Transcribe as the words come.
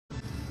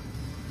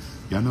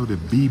Y'all know the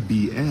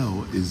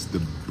BBL is the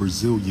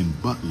Brazilian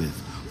butt lift,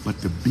 but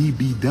the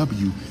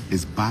BBW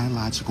is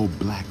biological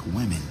black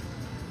women.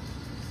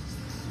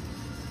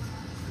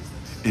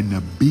 And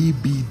the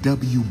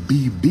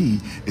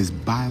BBWBB is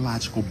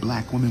biological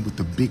black women with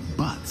the big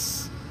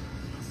butts.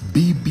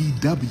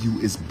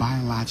 BBW is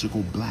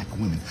biological black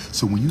women.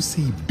 So when you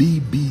see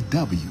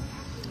BBW,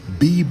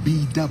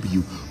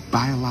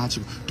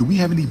 biological, do we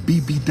have any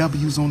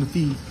BBWs on the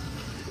feed?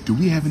 Do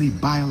we have any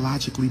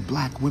biologically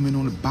black women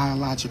on the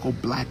biological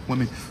black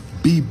women,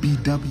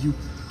 BBW?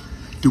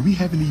 Do we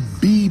have any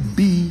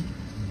BBWBB?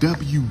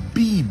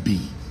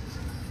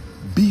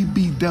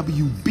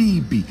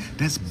 BBWBB,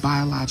 that's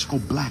biological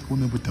black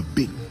women with the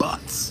big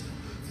butts.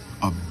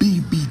 A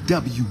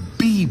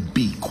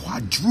BBWBB,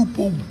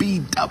 quadruple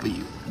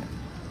BW.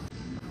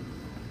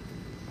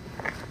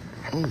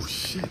 Oh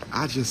shit,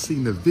 I just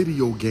seen the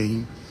video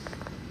game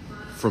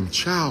from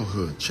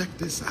childhood. Check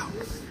this out.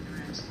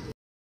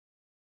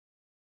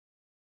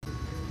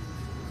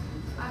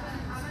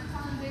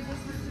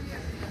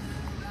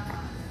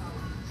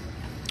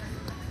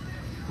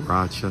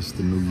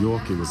 Rochester, New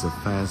York. It was a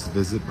fast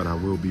visit, but I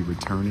will be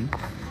returning.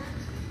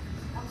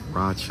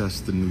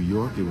 Rochester, New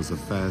York. It was a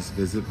fast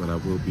visit, but I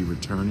will be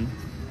returning.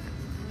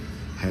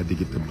 Had to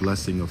get the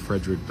blessing of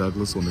Frederick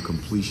Douglass on the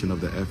completion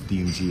of the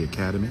FDMG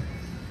Academy.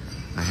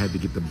 I had to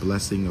get the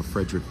blessing of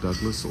Frederick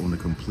Douglass on the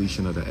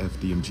completion of the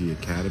FDMG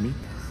Academy.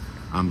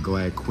 I'm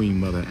glad Queen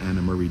Mother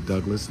Anna Marie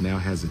Douglass now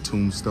has a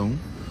tombstone.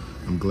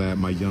 I'm glad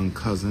my young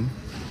cousin,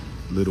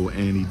 little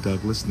Annie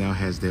Douglass, now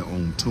has their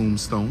own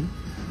tombstone.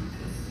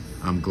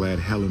 I'm glad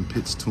Helen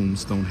Pitt's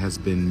tombstone has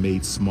been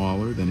made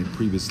smaller than it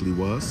previously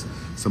was.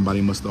 Somebody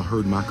must have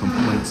heard my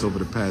complaints over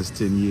the past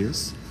 10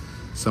 years.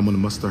 Someone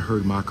must have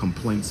heard my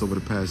complaints over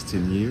the past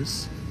 10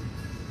 years.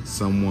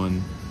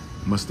 Someone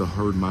must have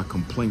heard my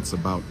complaints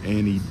about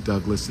Annie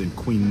Douglass and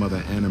Queen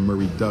Mother Anna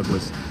Marie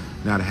Douglass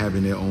not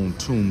having their own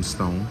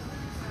tombstone.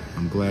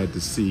 I'm glad to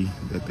see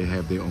that they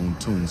have their own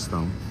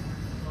tombstone.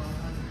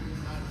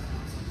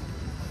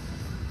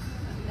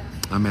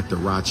 I'm at the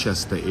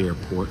Rochester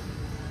Airport.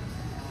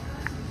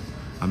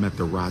 I'm at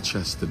the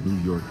Rochester,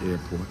 New York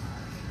Airport.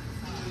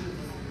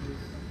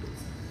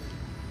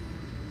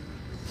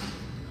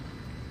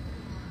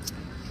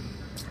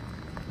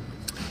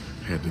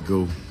 Had to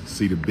go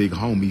see the big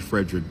homie,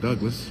 Frederick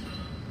Douglass,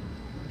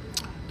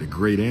 the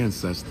great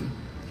ancestor.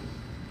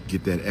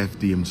 Get that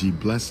FDMG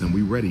blessing.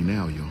 We ready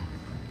now, y'all.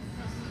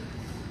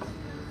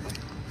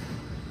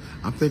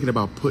 I'm thinking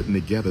about putting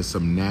together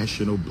some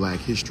national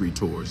Black History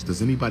tours.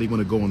 Does anybody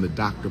want to go on the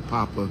Dr.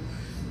 Papa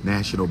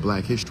National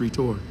Black History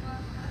Tour?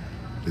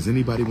 Does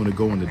anybody want to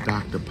go on the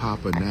Dr.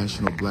 Papa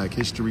National Black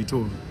History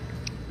Tour?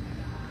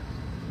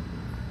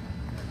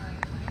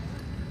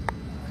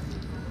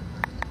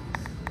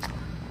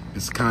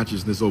 It's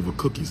consciousness over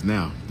cookies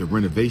now. The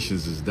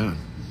renovations is done.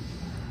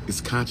 It's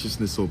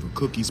consciousness over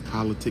cookies,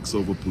 politics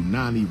over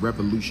punani,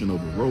 revolution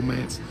over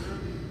romance,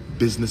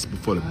 business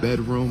before the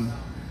bedroom,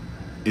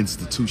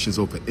 institutions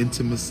over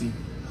intimacy.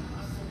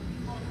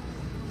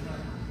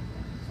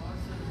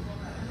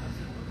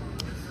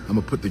 I'm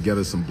gonna put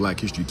together some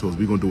Black History tours.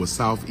 We're gonna do a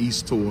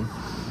Southeast tour.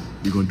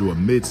 We're gonna do a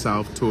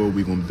Mid-South tour.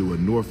 We're gonna do a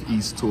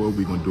Northeast tour.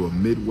 We're gonna do a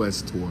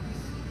Midwest tour.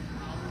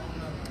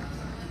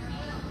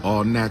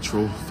 All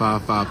natural,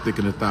 5'5", thick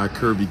in the thigh,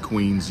 curvy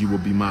queens, you will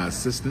be my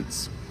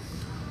assistants.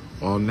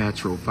 All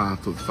natural,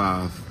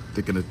 5'5",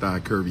 thick in the thigh,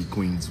 curvy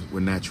queens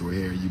with natural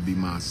hair, you be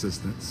my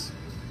assistants.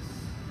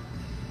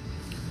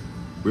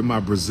 Where my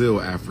Brazil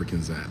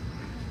Africans at?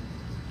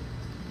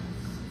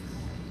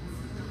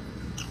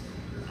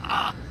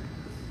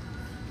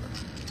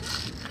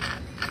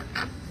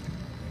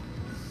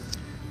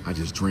 I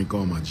just drank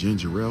all my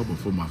ginger ale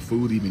before my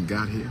food even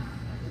got here.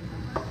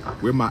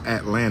 Where my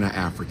Atlanta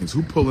Africans?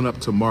 Who pulling up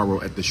tomorrow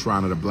at the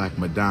Shrine of the Black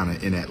Madonna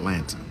in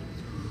Atlanta?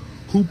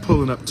 Who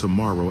pulling up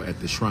tomorrow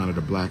at the Shrine of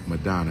the Black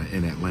Madonna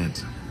in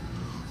Atlanta?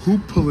 Who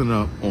pulling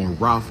up on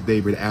Ralph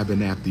David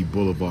Abernathy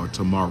Boulevard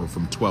tomorrow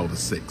from 12 to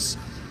 6?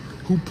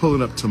 Who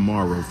pulling up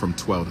tomorrow from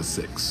 12 to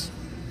 6?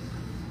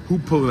 Who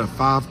pulling up?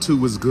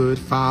 5'2" is good,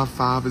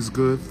 5'5" is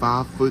good,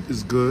 5 foot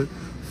is good,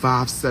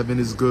 5'7"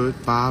 is good,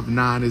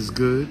 5'9" is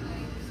good.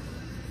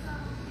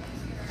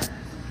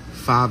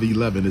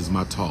 5'11" is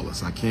my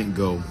tallest. I can't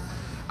go.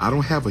 I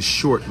don't have a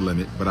short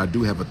limit, but I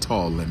do have a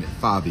tall limit,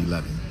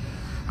 5'11".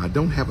 I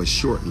don't have a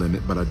short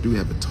limit, but I do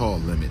have a tall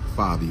limit,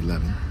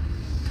 5'11".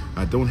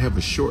 I don't have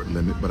a short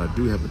limit, but I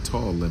do have a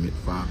tall limit,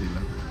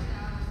 5'11".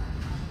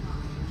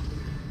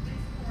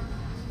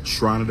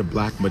 Shrine of the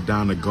Black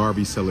Madonna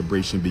Garvey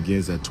celebration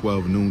begins at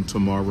 12 noon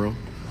tomorrow.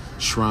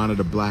 Shrine of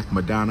the Black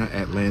Madonna,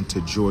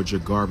 Atlanta, Georgia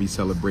Garvey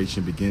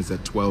celebration begins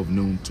at 12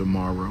 noon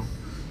tomorrow.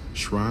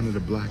 Shrine of the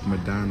Black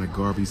Madonna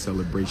Garvey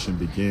celebration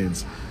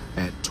begins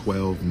at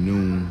 12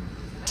 noon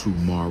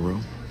tomorrow.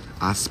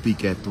 I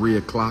speak at 3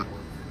 o'clock.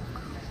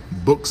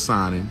 Book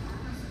signing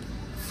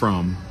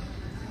from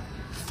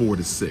 4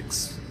 to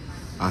 6.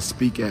 I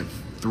speak at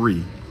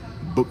 3.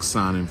 Book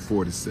signing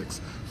 4 to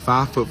 6.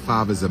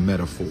 5'5" is a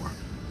metaphor.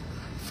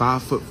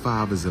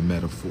 5'5" is a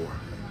metaphor.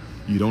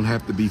 You don't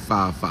have to be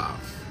 5'5".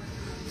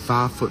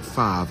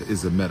 5'5"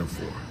 is a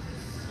metaphor.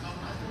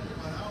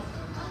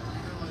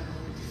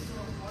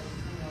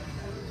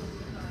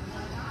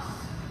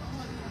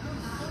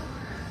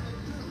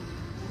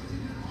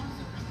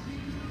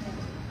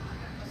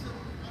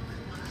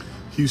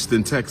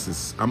 Houston,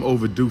 Texas. I'm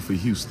overdue for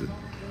Houston.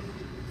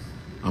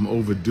 I'm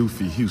overdue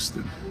for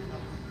Houston.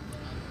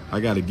 I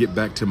got to get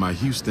back to my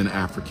Houston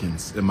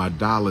Africans and my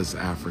Dallas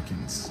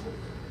Africans.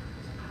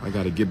 I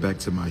got to get back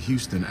to my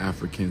Houston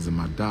Africans and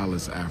my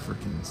Dallas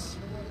Africans.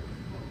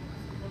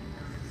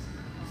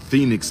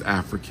 Phoenix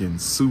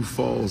Africans, Sioux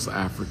Falls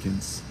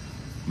Africans,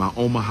 my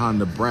Omaha,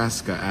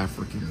 Nebraska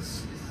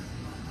Africans.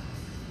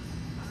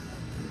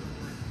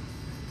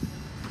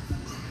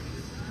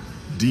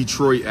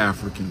 Detroit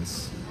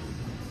Africans.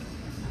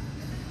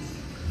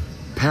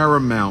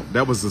 Paramount,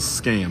 that was a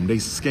scam. They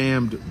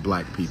scammed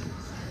black people.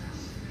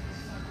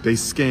 They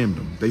scammed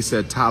them. They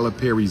said Tyler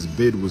Perry's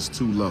bid was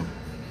too low.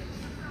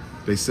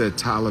 They said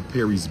Tyler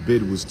Perry's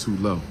bid was too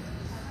low.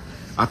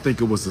 I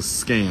think it was a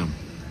scam.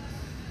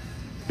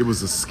 It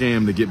was a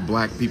scam to get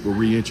black people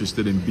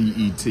reinterested in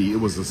BET. It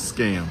was a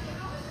scam.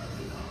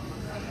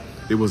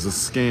 It was a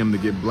scam to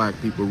get black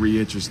people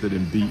reinterested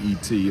in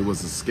BET. It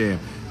was a scam.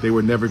 They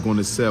were never going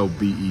to sell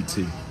BET.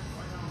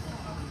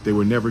 They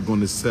were never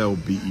going to sell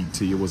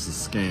BET. It was a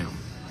scam.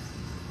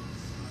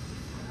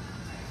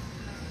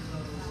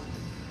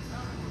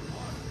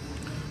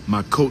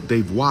 My Côte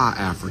d'Ivoire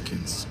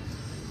Africans.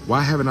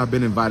 Why haven't I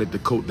been invited to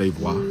Côte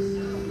d'Ivoire?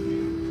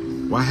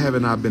 Why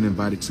haven't I been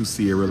invited to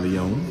Sierra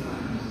Leone?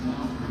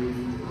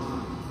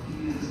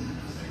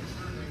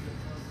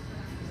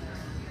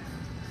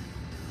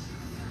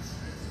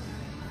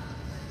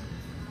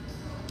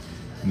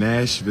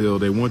 Nashville,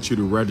 they want you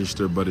to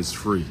register, but it's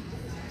free.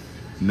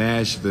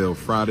 Nashville,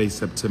 Friday,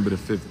 September the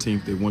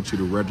 15th, they want you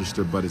to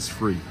register, but it's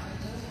free.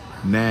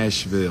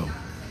 Nashville,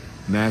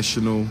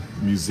 National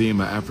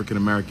Museum of African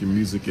American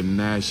Music in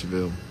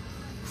Nashville,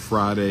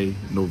 Friday,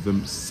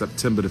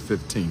 September the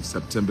 15th,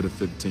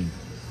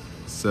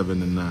 7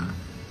 to 9.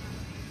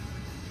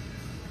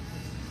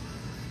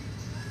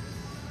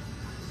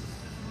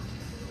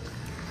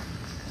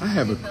 I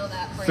have a,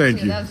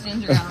 thank you. That was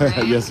ginger ale,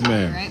 right? Yes,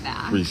 ma'am. Right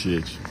back.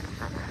 Appreciate you.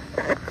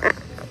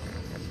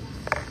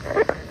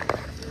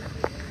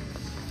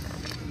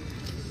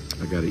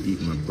 I gotta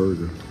eat my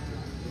burger.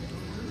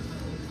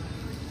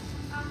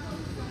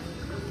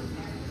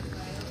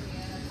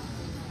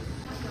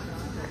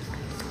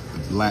 The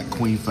Black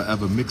Queen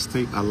Forever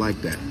mixtape, I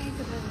like that.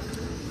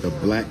 The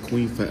Black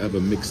Queen Forever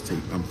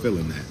mixtape, I'm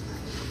feeling that.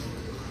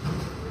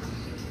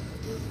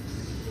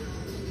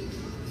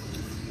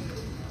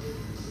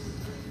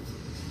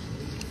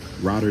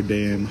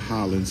 Rotterdam,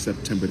 Holland,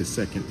 September the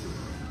 2nd.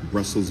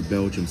 Brussels,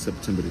 Belgium,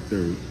 September the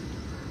 3rd.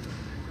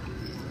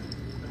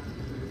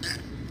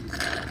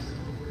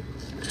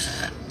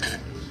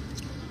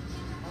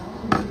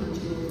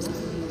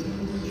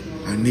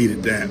 I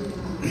needed that.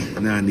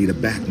 Now I need a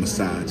back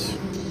massage.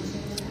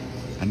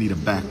 I need a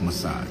back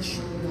massage.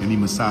 Any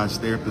massage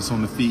therapists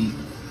on the feed?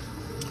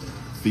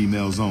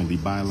 Females only,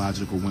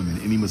 biological women.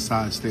 Any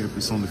massage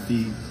therapists on the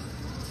feed?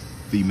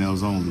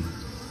 Females only,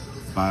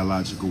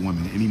 biological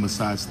women. Any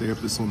massage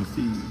therapists on the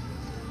feed?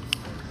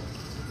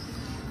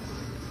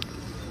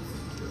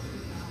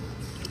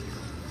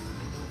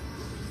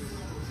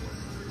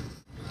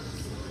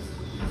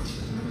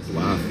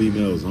 Why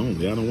females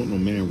only? I don't want no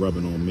man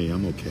rubbing on me.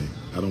 I'm okay.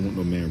 I don't want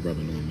no man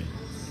rubbing on me.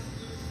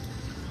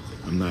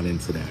 I'm not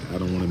into that. I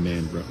don't want a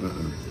man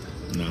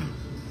Nah.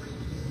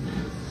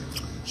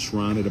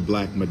 Shrine of the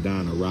Black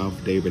Madonna,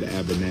 Ralph David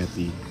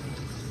Abernathy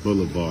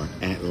Boulevard,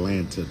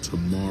 Atlanta,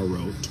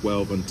 tomorrow,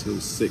 12 until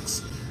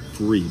 6,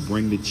 free.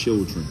 Bring the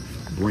children,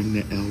 bring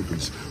the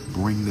elders,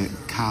 bring the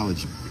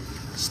college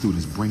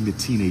students, bring the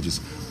teenagers,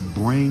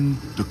 bring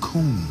the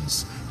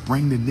coons,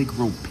 bring the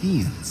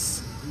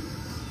Negropeans,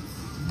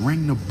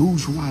 bring the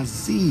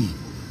bourgeoisie,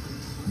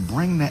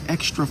 bring the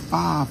extra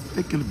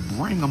 5,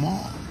 bring them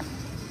all.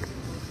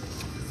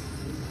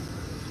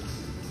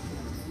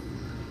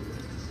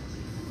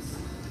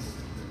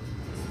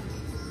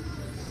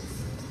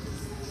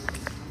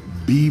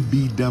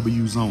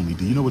 BBWs only.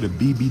 Do you know what a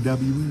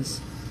BBW is?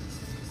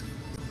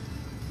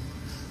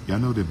 Y'all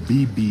know that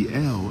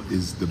BBL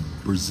is the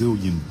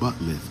Brazilian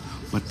butt lift,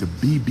 but the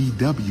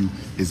BBW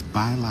is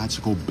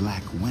biological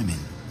black women.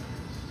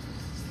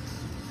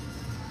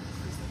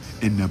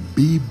 And the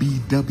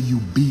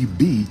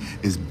BBWBB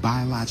is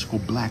biological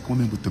black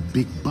women with the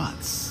big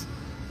butts.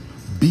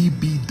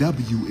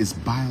 BBW is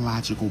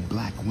biological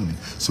black women.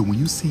 So when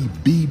you see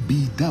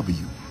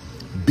BBW,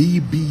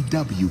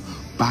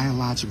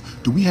 biological.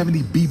 Do we have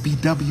any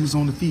BBWs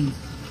on the feed?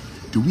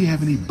 Do we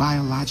have any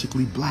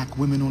biologically black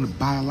women on the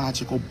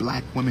biological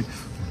black women?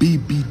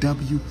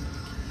 BBW?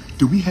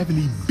 Do we have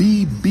any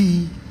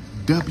BBWBB?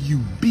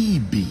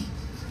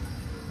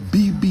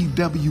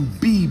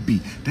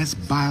 BBWBB. That's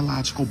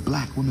biological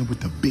black women with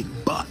the big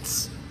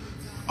butts.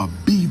 A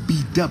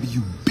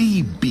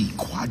BBWBB,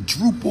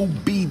 quadruple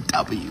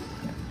BW.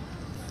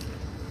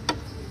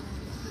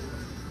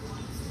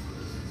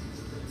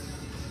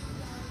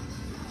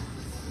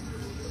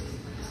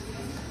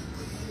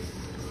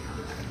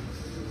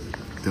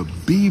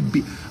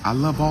 the I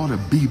love all the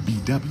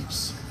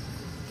BBWs,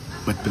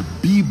 but the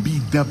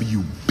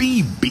BBW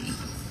BB.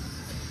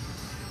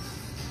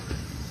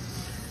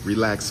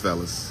 Relax,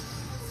 fellas.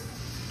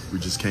 We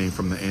just came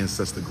from the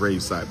ancestor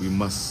gravesite. We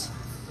must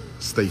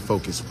stay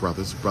focused,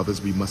 brothers.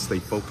 Brothers, we must stay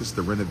focused.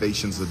 The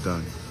renovations are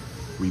done.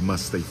 We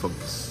must stay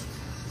focused.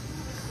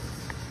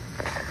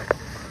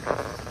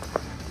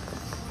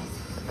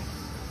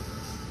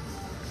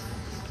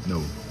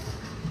 No.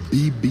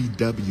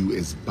 BBW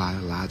is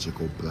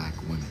biological black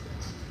women.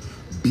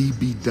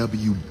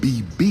 BBW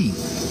BB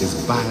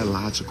is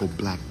biological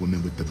black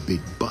women with the big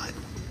butt.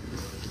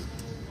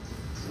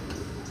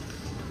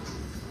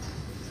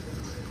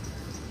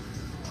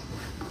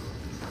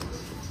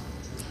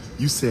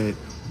 You said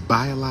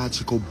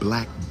biological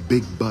black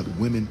big butt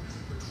women.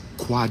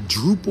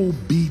 Quadruple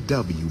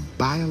BW,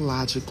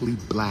 biologically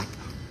black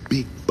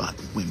big butt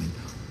women.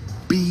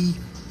 B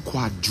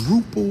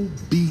quadruple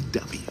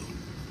BW.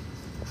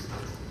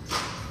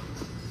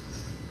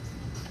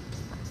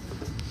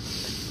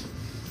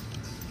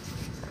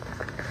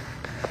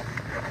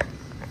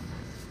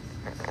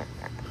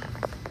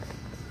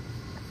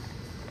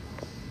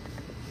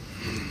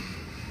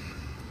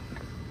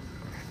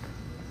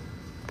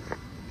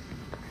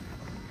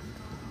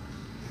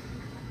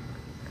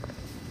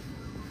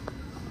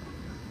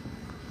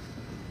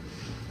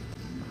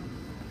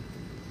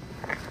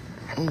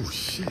 Oh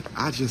shit,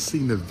 I just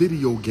seen the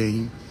video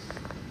game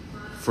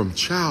from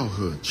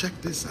childhood. Check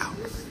this out.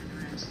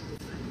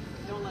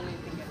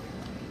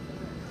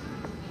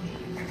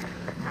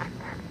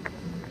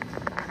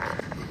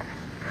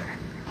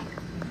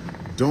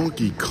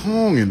 Donkey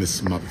Kong in this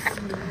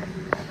motherfucker.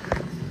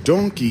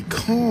 Donkey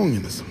Kong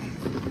in this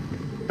motherfucker.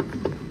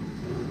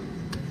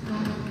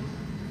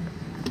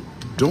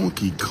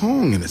 Donkey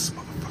Kong in this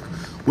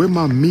motherfucker. Where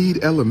my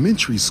Meade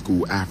Elementary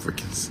School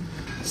Africans?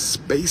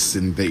 Space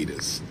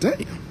Invaders.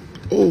 Damn.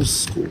 Old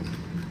school.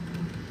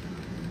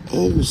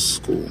 Old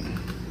school.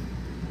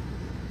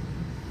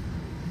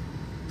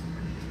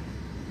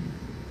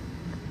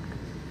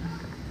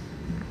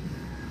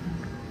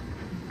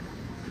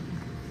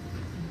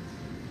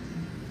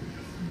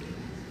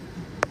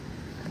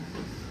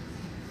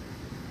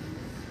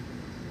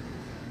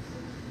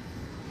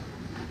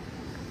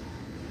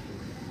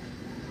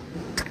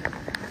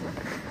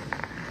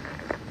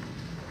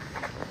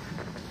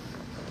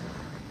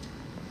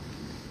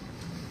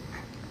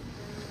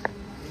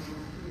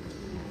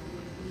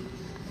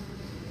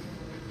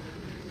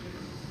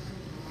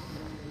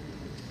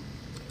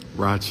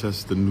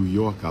 Rochester, New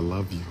York, I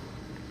love you.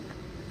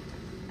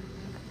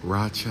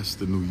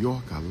 Rochester, New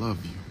York, I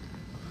love you.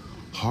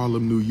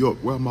 Harlem, New York,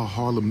 where are my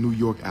Harlem, New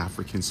York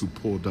Africans who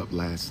pulled up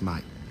last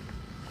night?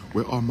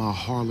 Where are my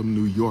Harlem,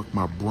 New York,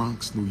 my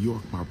Bronx, New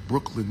York, my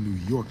Brooklyn,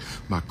 New York,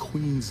 my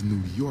Queens,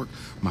 New York,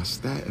 my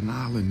Staten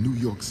Island, New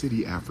York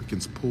City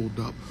Africans pulled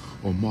up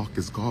on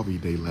Marcus Garvey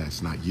Day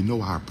last night? You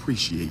know I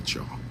appreciate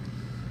y'all.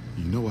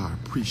 You know I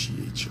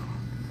appreciate y'all.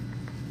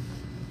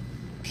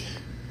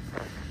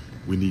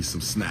 We need some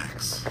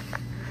snacks.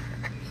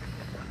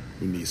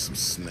 We need some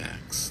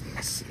snacks.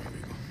 Let's see.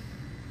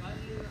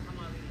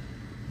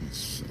 Let's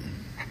see.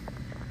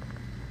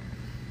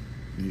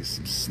 Need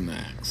some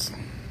snacks.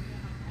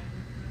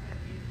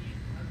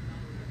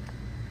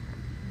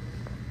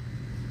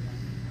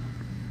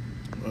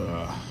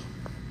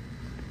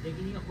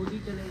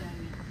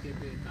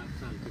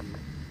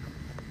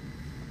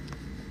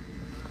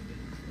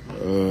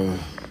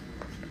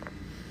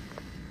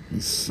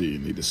 Let's see,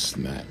 need a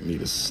snack,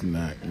 need a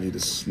snack, need a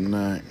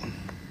snack.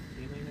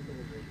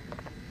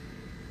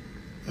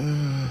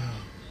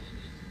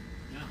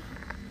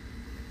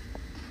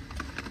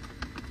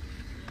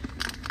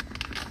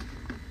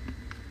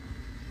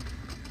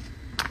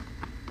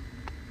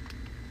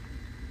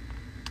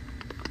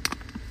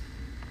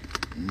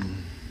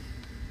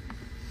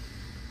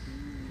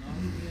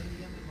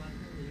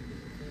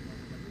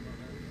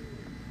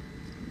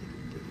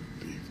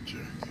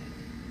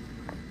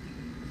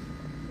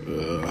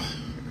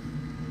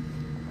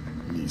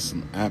 Need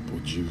some apple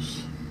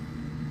juice.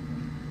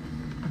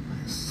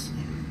 Let's see.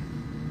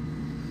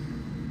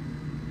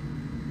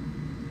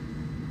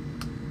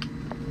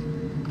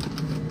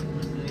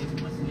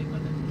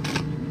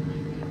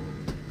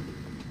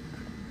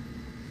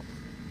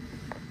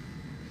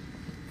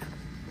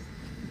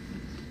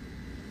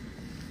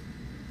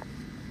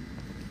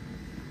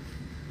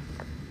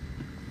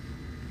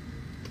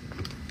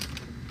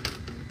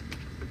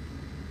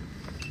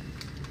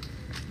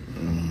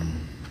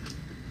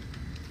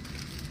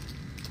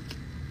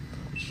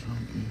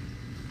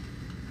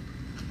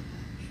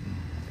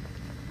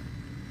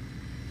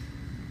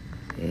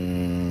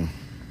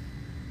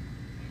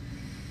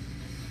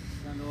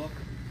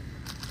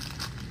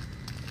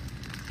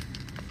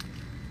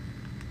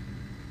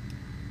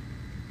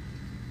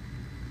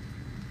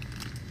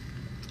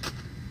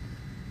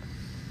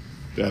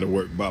 That'll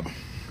work, Baba.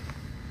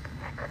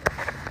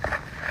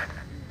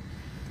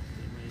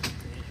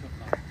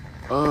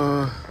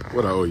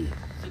 What I owe you?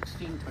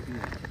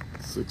 1628.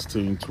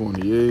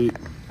 1628.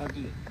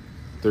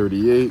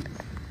 38.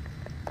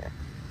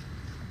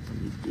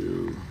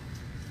 do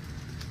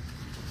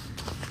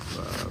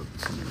 5,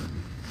 10.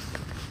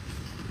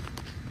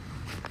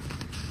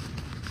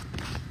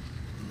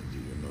 Let me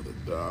give you another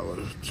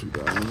 $1, $2.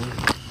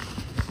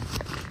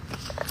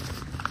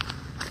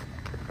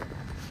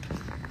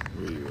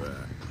 Where you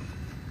at?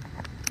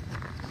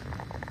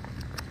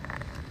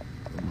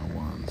 Where my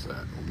ones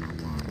at? Where my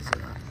ones at?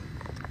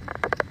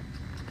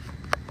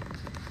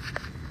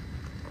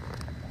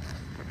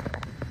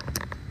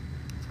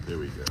 There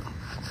we go.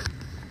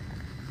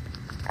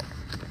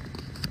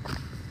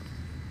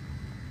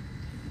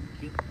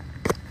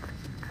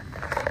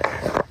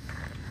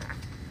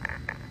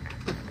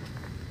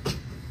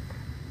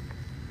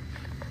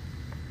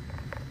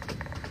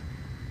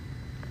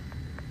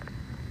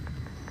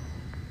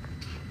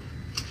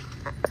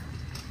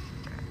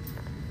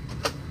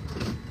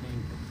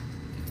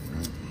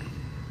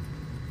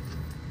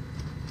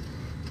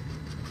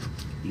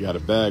 You got a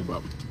bag,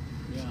 Bubba.